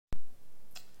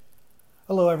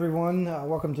Hello, everyone.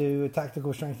 Welcome to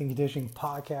Tactical Strength and Conditioning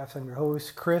Podcast. I'm your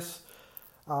host, Chris.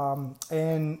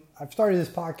 And I've started this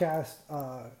podcast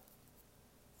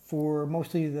for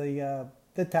mostly the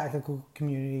tactical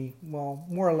community. Well,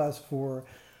 more or less for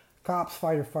cops,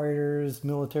 fighter fighters,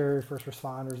 military, first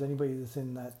responders, anybody that's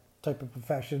in that type of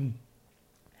profession.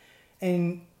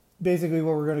 And basically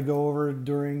what we're going to go over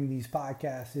during these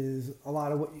podcasts is a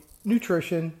lot of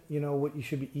nutrition, what you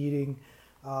should be eating.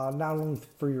 Not only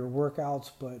for your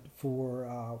workouts, but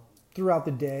for throughout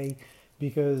the day,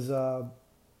 because,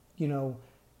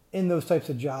 in those types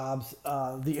of jobs,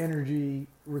 the energy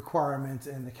requirements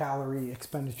and the calorie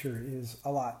expenditure is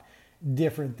a lot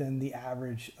different than the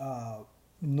average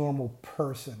normal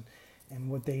person and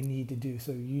what they need to do.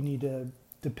 So you need to,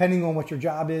 depending on what your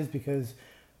job is, because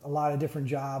a lot of different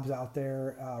jobs out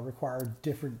there require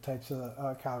different types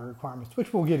of calorie requirements,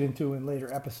 which we'll get into in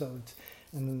later episodes.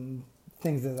 And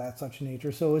things of that such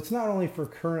nature. So it's not only for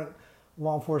current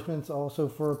law enforcement, it's also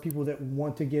for people that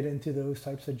want to get into those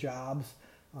types of jobs,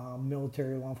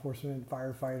 military, law enforcement,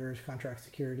 firefighters, contract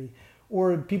security,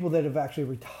 or people that have actually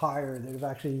retired, that have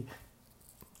actually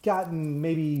gotten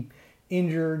maybe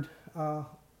injured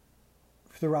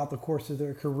throughout the course of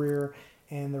their career,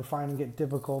 and they're finding it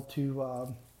difficult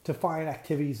to find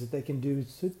activities that they can do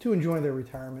to enjoy their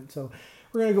retirement. So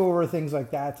we're going to go over things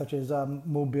like that, such as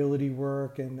mobility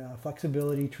work and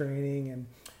flexibility training, and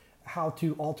how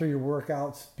to alter your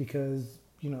workouts because,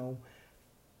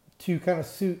 to kind of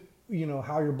suit,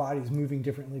 how your body's moving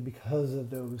differently because of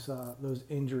those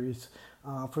injuries.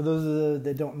 For those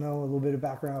that don't know a little bit of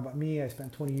background about me, I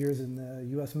spent 20 years in the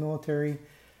U.S. military.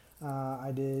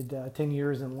 I did 10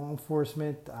 years in law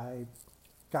enforcement. I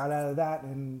got out of that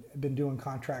and been doing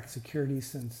contract security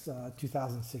since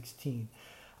 2016.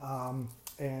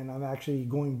 And I'm actually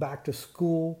going back to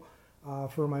school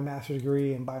for my master's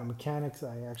degree in biomechanics.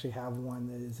 I actually have one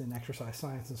that is in exercise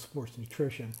science and sports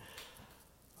nutrition.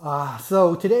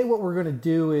 So today what we're going to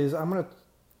do is I'm going to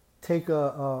take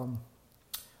we're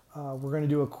going to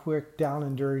do a quick down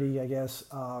and dirty, I guess,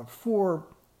 for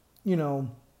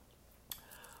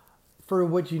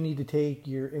what you need to take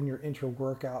in your intro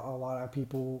workout. A lot of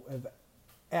people have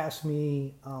asked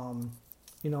me,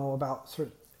 about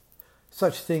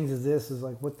such things as this, is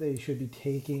like what they should be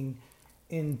taking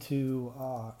into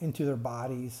their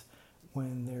bodies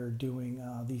when they're doing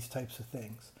these types of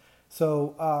things.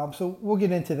 So we'll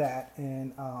get into that,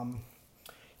 and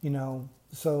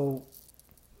so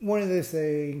one of those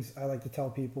things I like to tell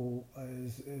people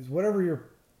is whatever your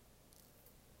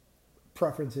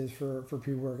preference is for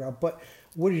pre-workout, but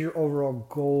what is your overall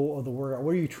goal of the workout?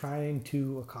 What are you trying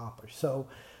to accomplish? So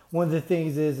one of the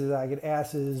things is I get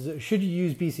asked is, should you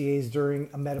use BCAAs during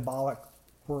a metabolic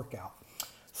workout?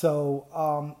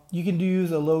 So you can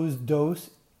use a low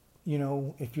dose,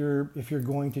 if you're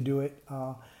going to do it.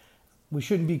 We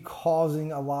shouldn't be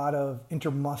causing a lot of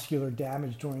intramuscular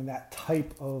damage during that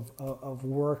type of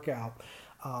workout.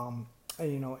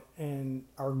 And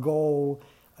our goal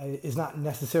is not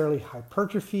necessarily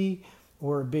hypertrophy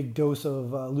or a big dose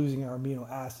of losing our amino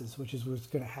acids, which is what's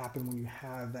going to happen when you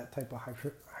have that type of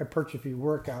hypertrophy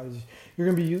workout. Is you're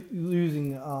going to be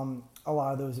losing a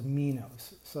lot of those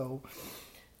aminos. So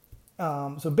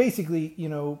basically,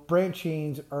 branch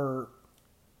chains are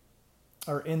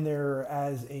in there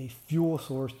as a fuel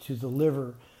source to the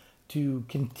liver to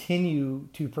continue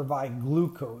to provide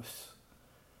glucose.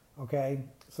 Okay,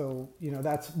 so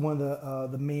that's one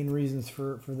of the main reasons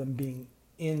for them being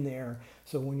in there.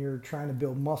 So when you're trying to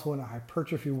build muscle in a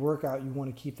hypertrophy workout, you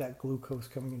want to keep that glucose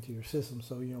coming into your system.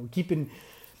 So keeping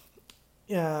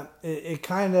it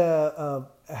kind of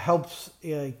helps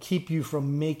keep you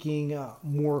from making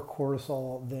more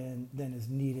cortisol than is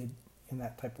needed in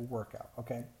that type of workout.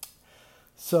 Okay,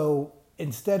 so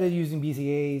instead of using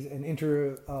BCAAs, an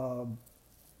intra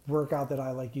workout that I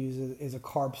like to use is a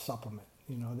carb supplement.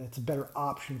 That's a better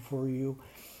option for you.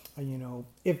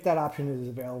 If that option is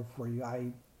available for you.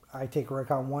 I take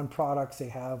Recon One products. They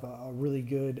have a really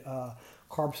good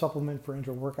carb supplement for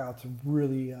intra workouts.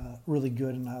 Really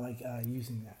good, and I like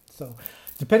using that. So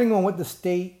depending on what the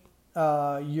state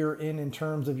you're in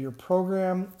terms of your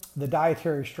program, the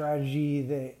dietary strategy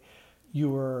that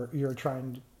you're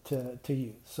trying to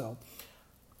use. So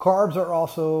carbs are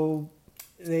also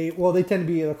they tend to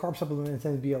be, the carb supplements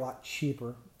tend to be a lot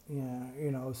cheaper.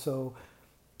 So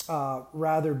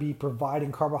rather be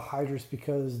providing carbohydrates,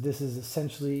 because this is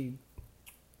essentially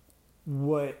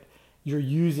what you're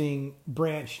using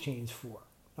branch chains for.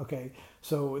 Okay,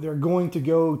 so they're going to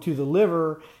go to the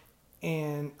liver,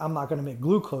 and I'm not going to make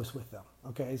glucose with them.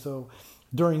 Okay, so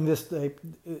during this type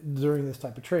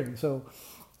of training, so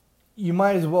you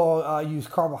might as well use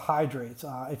carbohydrates.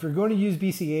 If you're going to use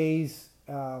BCAAs,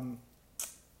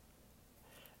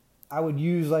 I would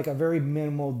use like a very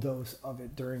minimal dose of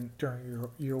it during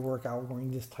your workout, during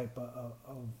this type of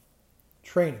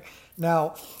training.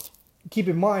 Now, keep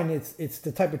in mind it's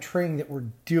the type of training that we're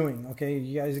doing. Okay,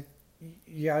 you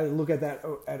gotta look at that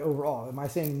at overall. Am I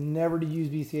saying never to use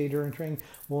BCA during training?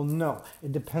 Well, no.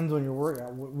 It depends on your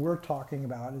workout. What we're talking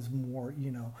about is more,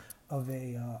 of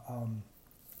a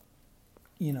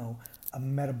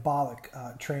metabolic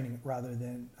training rather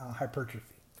than hypertrophy.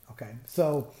 Okay,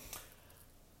 so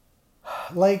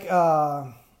like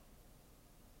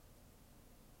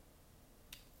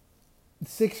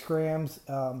 6 grams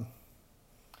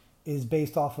is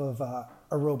based off of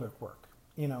aerobic work,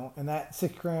 and that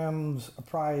 6 grams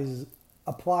applies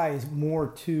more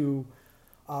to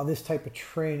this type of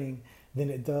training than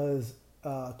it does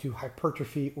to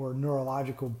hypertrophy or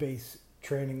neurological based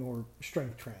training or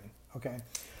strength training. Okay,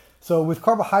 so with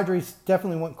carbohydrates,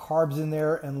 definitely want carbs in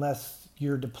there unless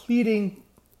you're depleting,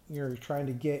 you're trying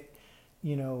to get,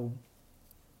 you're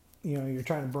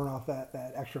trying to burn off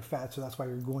that extra fat, so that's why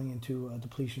you're going into a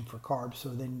depletion for carbs. So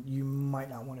then you might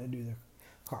not want to do the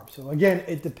carbs. So again,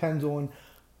 it depends on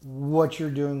what you're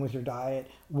doing with your diet,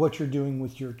 what you're doing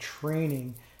with your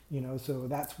training, so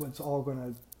that's what's all going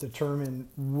to determine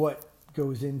what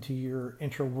goes into your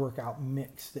intra-workout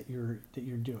mix that you're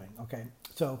doing. Okay,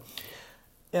 so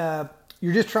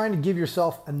you're just trying to give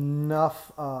yourself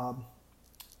enough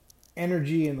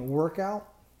energy in the workout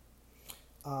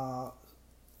to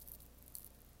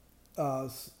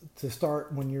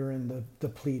start when you're in the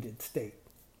depleted state.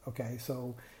 Okay,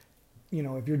 so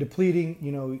if you're depleting,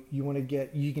 you want to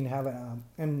you can have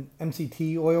an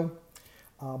MCT oil,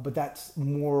 but that's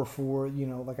more for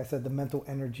like I said, the mental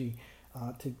energy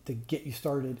to get you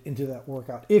started into that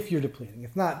workout if you're depleting.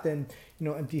 If not, then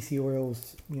MCT oil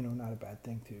is not a bad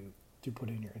thing to put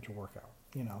in your intra workout.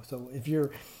 So if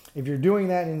you're doing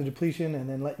that in the depletion, and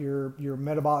then let your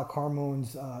metabolic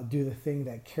hormones do the thing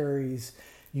that carries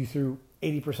you through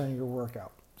 80% of your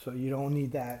workout. So you don't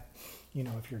need that,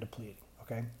 if you're depleting.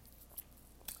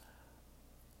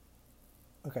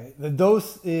 Okay. The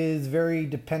dose is very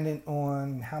dependent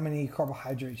on how many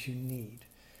carbohydrates you need.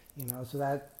 So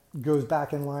that goes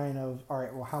back in line of, all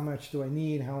right, well, how much do I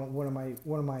need? What are my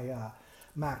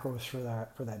macros for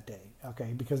that day?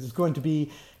 Okay, because it's going to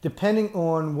be depending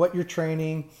on what you're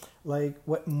training, like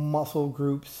what muscle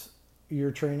groups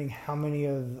you're training, how many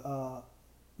of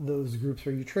those groups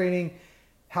are you training,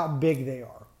 how big they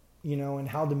are, and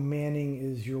how demanding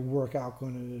is your workout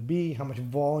going to be, how much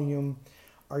volume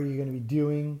are you going to be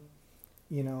doing,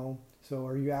 so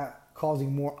are you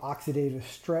causing more oxidative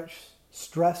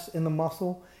stress in the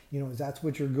muscle, is that's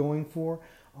what you're going for,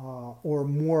 or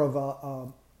more of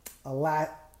a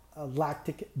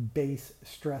lactic based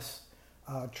stress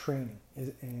training,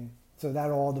 and so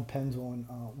that all depends on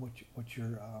what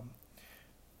your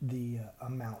the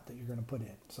amount that you're going to put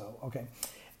in. So okay,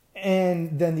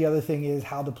 and then the other thing is,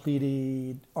 how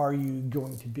depleted are you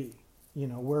going to be?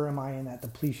 Where am I in that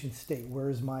depletion state? Where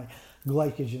is my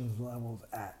glycogen levels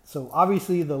at? So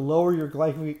obviously, the lower your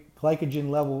glycogen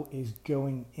level is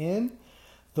going in,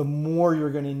 the more you're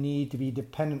going to need to be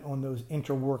dependent on those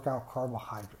intra-workout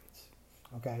carbohydrates.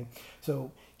 Okay,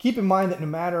 so keep in mind that no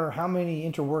matter how many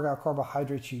intra-workout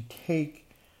carbohydrates you take,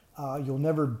 you'll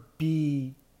never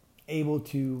be able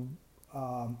to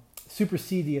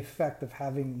supersede the effect of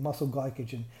having muscle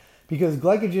glycogen, because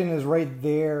glycogen is right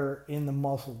there in the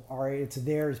muscle. All right, it's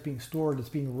there, it's being stored, it's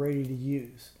being ready to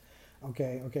use.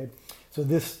 Okay, so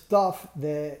this stuff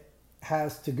that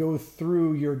has to go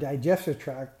through your digestive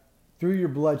tract, through your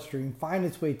bloodstream, find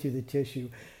its way to the tissue,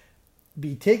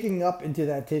 be taken up into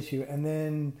that tissue, and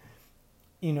then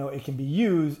it can be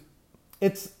used.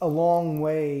 It's a long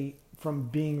way from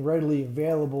being readily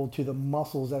available to the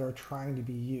muscles that are trying to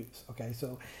be used. Okay,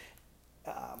 so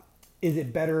is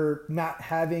it better not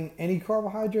having any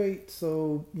carbohydrate?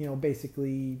 So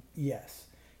basically yes,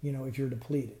 if you're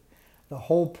depleted. The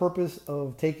whole purpose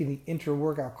of taking the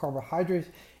intra-workout carbohydrates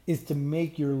is to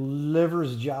make your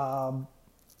liver's job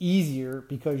easier,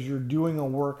 because you're doing a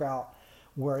workout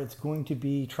where it's going to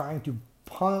be trying to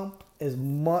pump as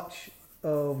much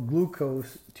of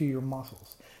glucose to your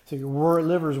muscles. So your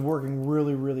liver is working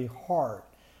really, really hard.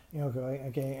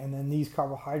 Okay, and then these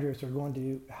carbohydrates are going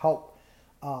to help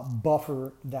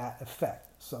buffer that effect.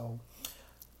 So,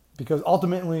 because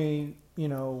ultimately,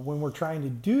 when we're trying to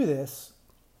do this,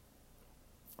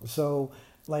 so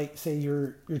like say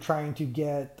you're trying to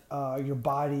get your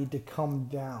body to come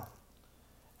down.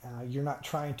 You're not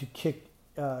trying to kick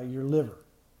your liver,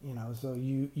 so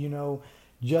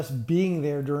just being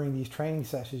there during these training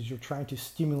sessions, you're trying to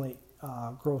stimulate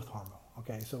growth hormone.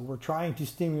 Okay, so we're trying to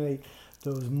stimulate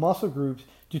those muscle groups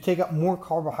to take up more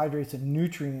carbohydrates and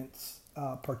nutrients,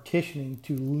 partitioning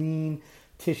to lean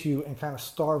tissue and kind of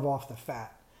starve off the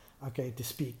fat. Okay, to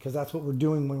speak, because that's what we're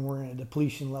doing when we're in a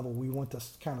depletion level. We want to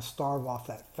kind of starve off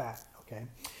that fat. Okay,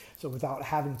 so without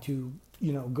having to,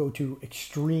 go to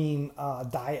extreme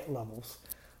diet levels,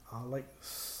 like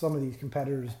some of these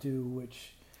competitors do,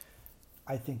 which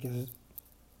I think is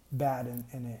bad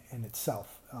in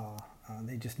itself.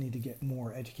 They just need to get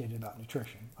more educated about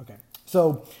nutrition. Okay,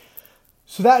 so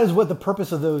that is what the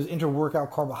purpose of those inter-workout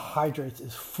carbohydrates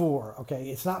is for. Okay,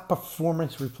 it's not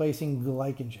performance replacing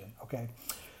glycogen. Okay.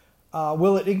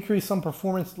 Will it increase some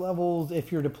performance levels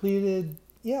if you're depleted?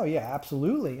 Yeah,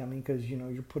 absolutely. I mean, because,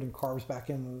 you're putting carbs back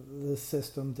in the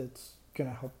system that's going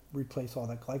to help replace all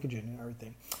that glycogen and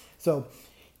everything. So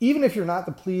even if you're not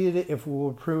depleted, it will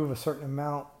improve a certain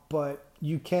amount, but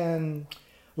you can,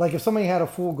 like if somebody had a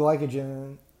full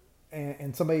glycogen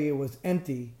and somebody was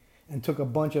empty and took a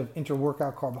bunch of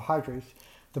inter-workout carbohydrates,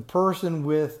 the person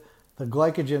with the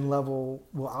glycogen level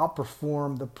will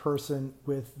outperform the person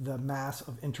with the mass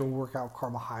of inter-workout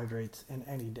carbohydrates in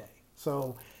any day.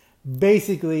 So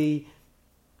basically,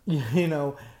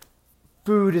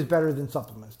 food is better than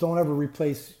supplements. Don't ever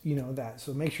replace, that.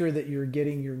 So make sure that you're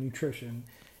getting your nutrition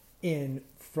in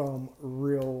from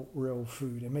real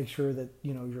food, and make sure that,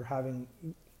 you're having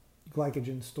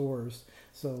glycogen stores.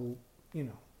 So,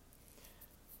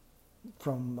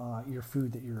 from your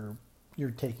food that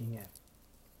you're taking in.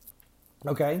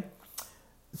 Okay,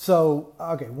 so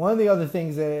one of the other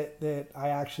things that I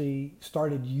actually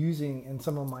started using in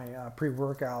some of my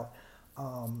pre-workout,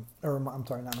 not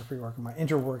my pre-workout, my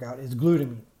inter-workout is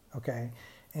glutamine. Okay,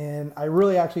 and I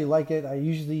really actually like it. I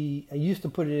used to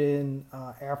put it in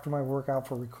after my workout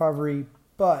for recovery,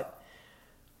 but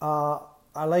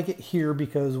I like it here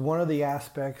because one of the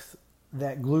aspects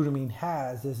that glutamine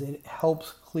has is it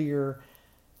helps clear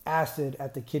acid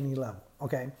at the kidney level.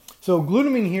 Okay, so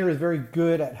glutamine here is very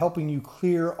good at helping you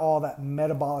clear all that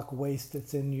metabolic waste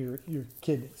that's in your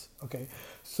kidneys. Okay,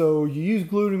 so you use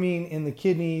glutamine in the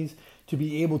kidneys to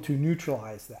be able to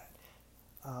neutralize that.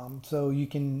 So you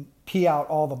can pee out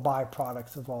all the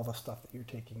byproducts of all the stuff that you're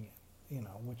taking in,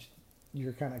 which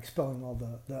you're kind of expelling all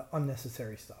the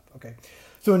unnecessary stuff. Okay,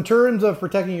 so in terms of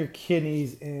protecting your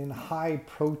kidneys in high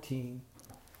protein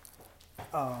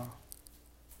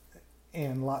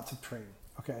and lots of training.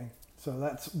 Okay. So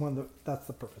that's that's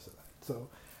the purpose of that. So,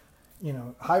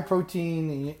 high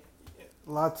protein,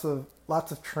 lots of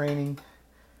training,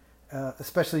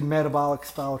 especially metabolic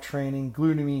style training.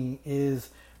 Glutamine is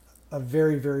a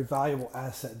very, very valuable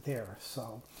asset there.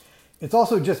 So it's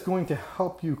also just going to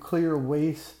help you clear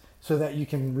waste so that you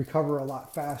can recover a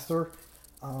lot faster.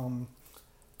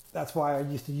 That's why I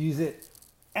used to use it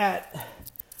after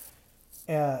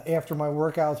my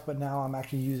workouts, but now I'm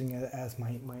actually using it as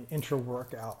my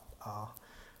intra-workout.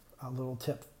 A little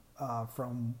tip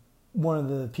from one of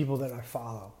the people that I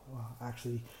follow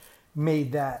actually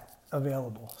made that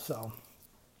available. So,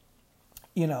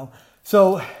 it'll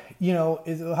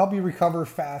help you recover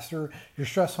faster. Your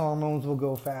stress hormones will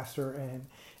go faster,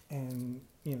 and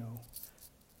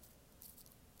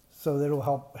so that'll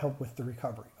help with the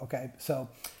recovery. Okay. So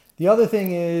the other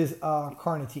thing is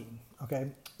carnitine. Okay.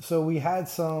 So we had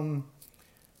some.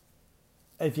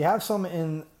 If you have some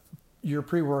in your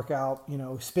pre-workout,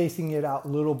 spacing it out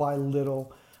little by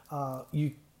little,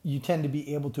 you tend to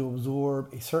be able to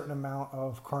absorb a certain amount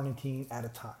of carnitine at a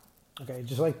time. Okay,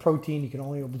 just like protein, you can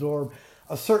only absorb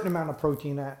a certain amount of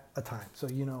protein at a time. So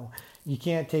you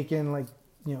can't take in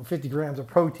 50 grams of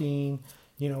protein,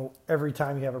 every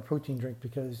time you have a protein drink,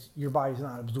 because your body's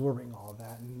not absorbing all of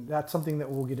that. And that's something that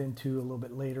we'll get into a little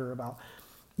bit later about,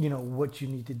 what you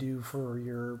need to do for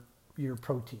your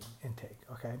protein intake.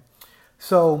 Okay,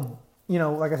 so.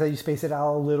 Like I said, you space it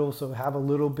out a little, so have a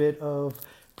little bit of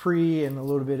pre and a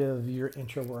little bit of your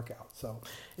intra-workout. So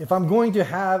if I'm going to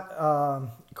have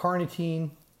carnitine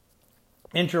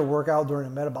intra-workout during a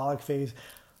metabolic phase,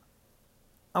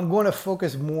 I'm going to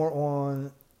focus more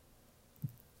on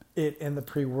it in the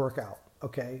pre-workout.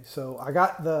 Okay, so I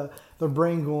got the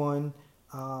brain going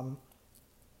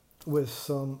with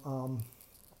some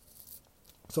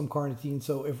carnitine.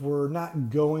 So if we're not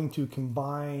going to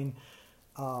combine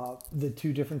the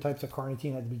two different types of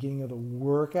carnitine at the beginning of the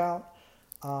workout,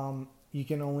 you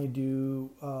can only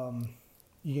do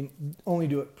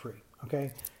it pre.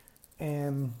 Okay,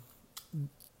 and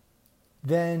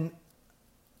then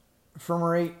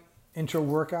fumarate intra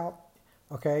workout.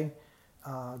 Okay,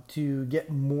 to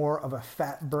get more of a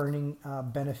fat burning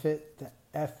benefit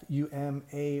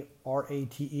Fumarate.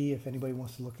 If anybody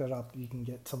wants to look that up, you can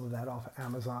get some of that off of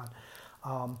Amazon.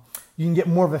 You can get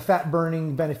more of a fat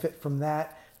burning benefit from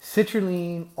that.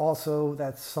 Citrulline also,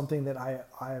 that's something that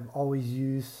I've always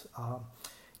used.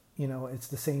 It's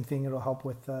the same thing. It'll help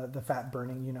with the fat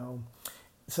burning,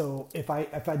 So if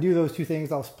I do those two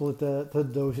things, I'll split the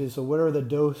doses. So whatever the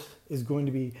dose is going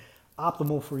to be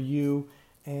optimal for you,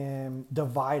 and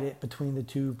divide it between the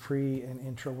two pre and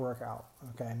intra workout.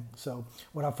 Okay. So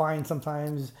what I find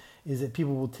sometimes is that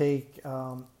people will take,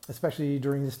 especially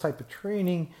during this type of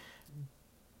training,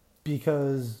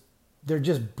 because they're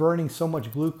just burning so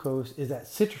much glucose, is that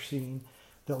citrulline.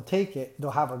 They'll take it,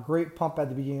 they'll have a great pump at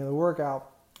the beginning of the workout,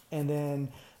 and then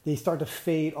they start to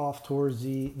fade off towards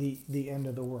the end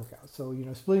of the workout. So,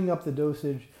 splitting up the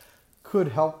dosage could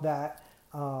help that.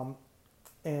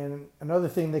 And another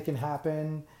thing that can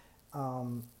happen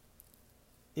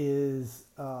is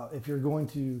if you're going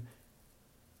to,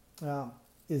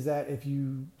 is that if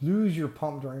you lose your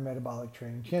pump during metabolic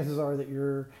training, chances are that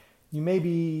you may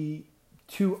be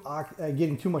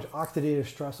getting too much oxidative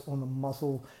stress on the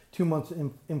muscle, too much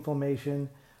inflammation,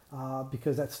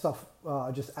 because that stuff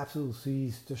just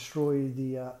absolutely destroy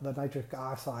the nitric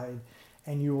oxide,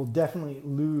 and you will definitely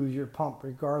lose your pump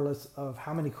regardless of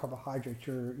how many carbohydrates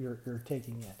you're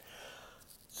taking in.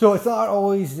 So it's not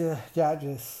always that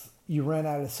just you ran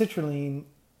out of citrulline,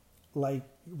 like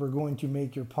we're going to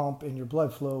make your pump and your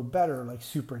blood flow better, like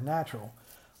supernatural.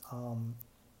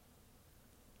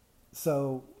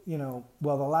 So, the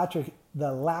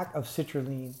lack of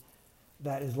citrulline,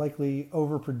 that is likely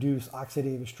overproduce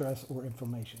oxidative stress or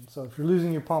inflammation. So if you're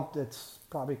losing your pump, that's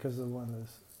probably because of one of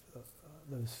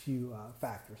those few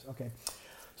factors. Okay.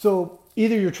 So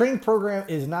either your training program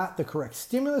is not the correct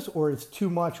stimulus, or it's too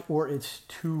much, or it's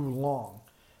too long.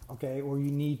 Okay. Or you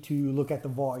need to look at the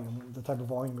volume, the type of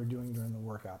volume you're doing during the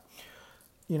workout.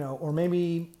 Or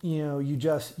maybe, you're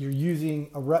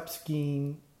using a rep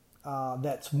scheme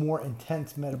that's more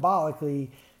intense metabolically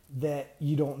that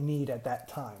you don't need at that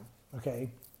time.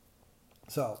 Okay.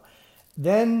 So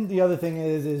then the other thing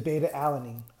is beta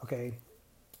alanine. Okay.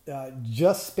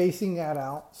 Just spacing that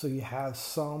out so you have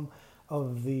some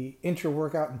of the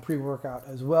intra-workout and pre-workout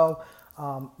as well.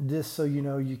 Just so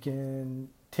you can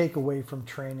take away from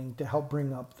training to help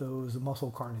bring up those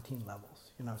muscle carnitine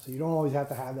levels. So you don't always have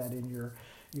to have that in your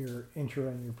intra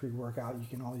and your pre-workout. You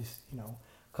can always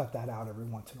cut that out every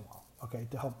once in a while. Okay,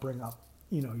 to help bring up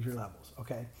your levels.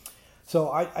 Okay,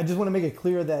 so I just want to make it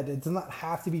clear that it does not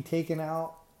have to be taken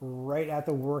out right at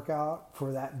the workout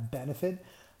for that benefit.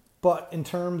 But in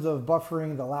terms of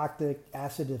buffering the lactic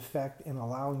acid effect and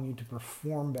allowing you to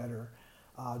perform better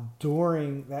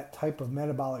during that type of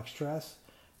metabolic stress,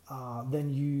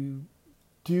 then you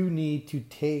do need to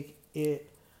take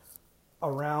it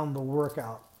around the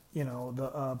workout,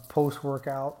 the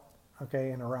post-workout,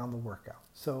 okay, and around the workout.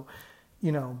 So,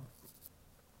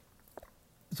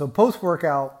 so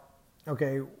post-workout,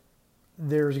 okay,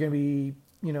 there's going to be,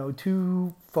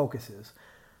 two focuses.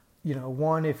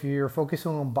 One, if you're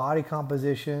focusing on body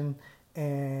composition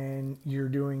and you're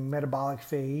doing metabolic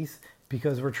phase,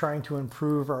 because we're trying to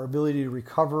improve our ability to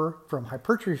recover from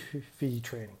hypertrophy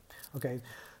training. Okay,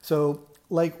 so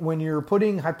like when you're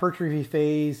putting hypertrophy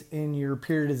phase in your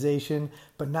periodization,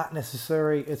 but not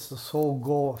necessarily it's the sole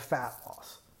goal of fat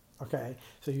loss. Okay,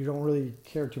 so you don't really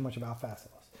care too much about fat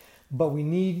loss, but we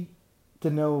need to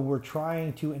know we're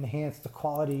trying to enhance the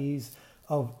qualities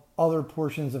of other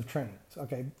portions of training.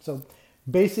 Okay, so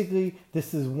basically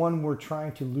this is one we're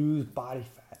trying to lose body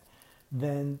fat.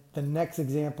 Then the next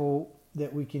example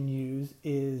that we can use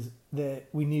is that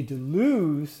we need to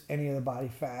lose any of the body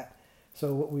fat.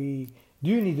 So what we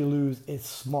do need to lose is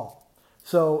small.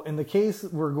 So in the case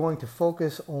we're going to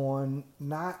focus on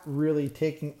not really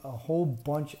taking a whole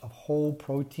bunch of whole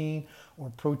protein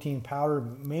or protein powder,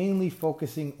 but mainly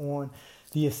focusing on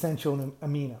the essential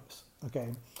aminos. Okay,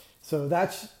 so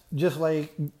that's just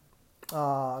like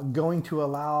going to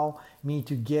allow me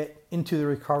to get into the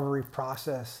recovery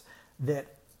process that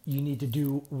you need to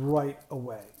do right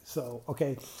away. So,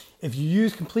 okay, if you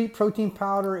use complete protein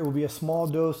powder, it will be a small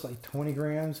dose, like 20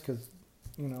 grams, because,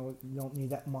 you don't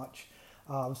need that much.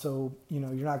 So,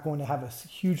 you're not going to have a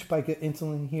huge spike of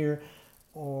insulin here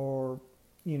or,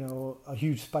 a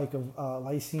huge spike of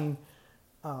lysine.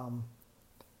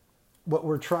 What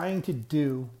we're trying to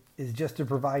do is just to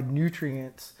provide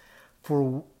nutrients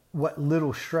for what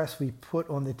little stress we put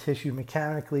on the tissue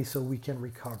mechanically so we can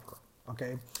recover.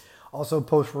 Okay. Also,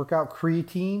 post-workout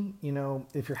creatine,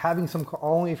 if you're having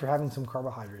only if you're having some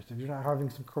carbohydrates. If you're not having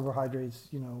some carbohydrates,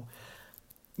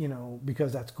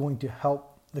 because that's going to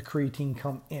help the creatine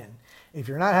come in. If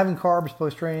you're not having carbs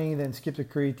post-training, then skip the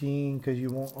creatine because you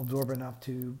won't absorb enough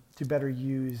to better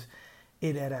use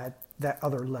it at that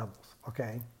other levels,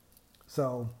 okay?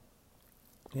 So,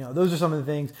 those are some of the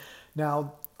things.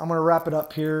 Now, I'm going to wrap it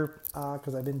up here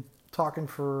because I've been talking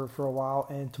for a while,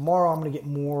 and tomorrow I'm going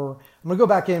to go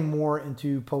back in more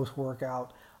into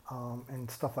post-workout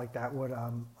and stuff like that, what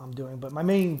I'm doing. But my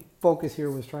main focus here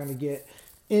was trying to get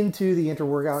into the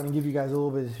intra-workout and give you guys a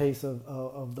little bit of a taste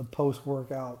of the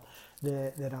post-workout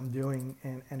that I'm doing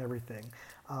and everything.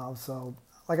 So,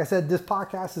 like I said, this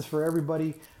podcast is for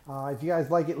everybody. If you guys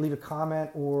like it, leave a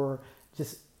comment or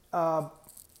just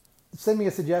send me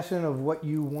a suggestion of what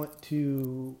you want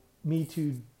me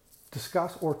to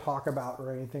discuss or talk about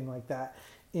or anything like that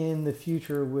in the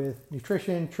future with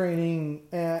nutrition, training,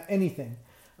 anything.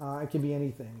 It can be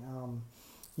anything,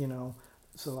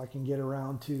 so I can get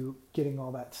around to getting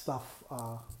all that stuff.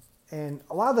 And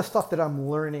a lot of the stuff that I'm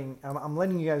learning, I'm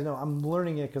letting you guys know, I'm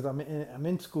learning it because I'm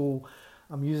in school.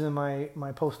 I'm using my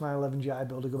post 9/11 GI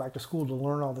Bill to go back to school to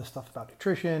learn all this stuff about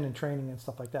nutrition and training and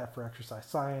stuff like that for exercise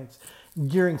science,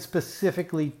 gearing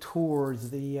specifically towards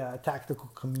the tactical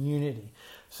community.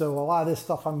 So a lot of this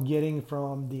stuff I'm getting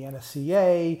from the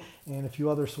NSCA and a few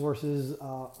other sources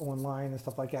online and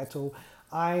stuff like that. So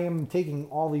I am taking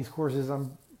all these courses.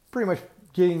 I'm pretty much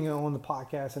getting on the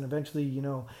podcast, and eventually,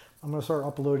 I'm going to start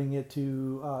uploading it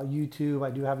to YouTube. I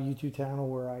do have a YouTube channel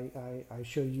where I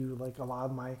show you like a lot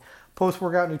of my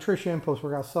post-workout nutrition,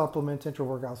 post-workout supplements,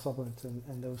 intra-workout supplements,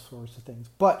 and those sorts of things.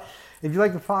 But if you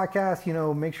like the podcast,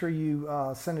 make sure you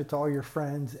send it to all your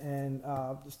friends and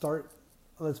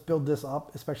let's build this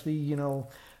up, especially,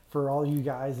 for all you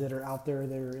guys that are out there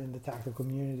that are in the tactical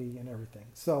community and everything.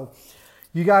 So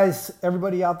you guys,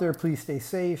 everybody out there, please stay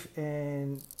safe,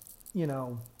 and,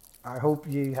 I hope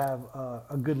you have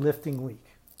a good lifting week.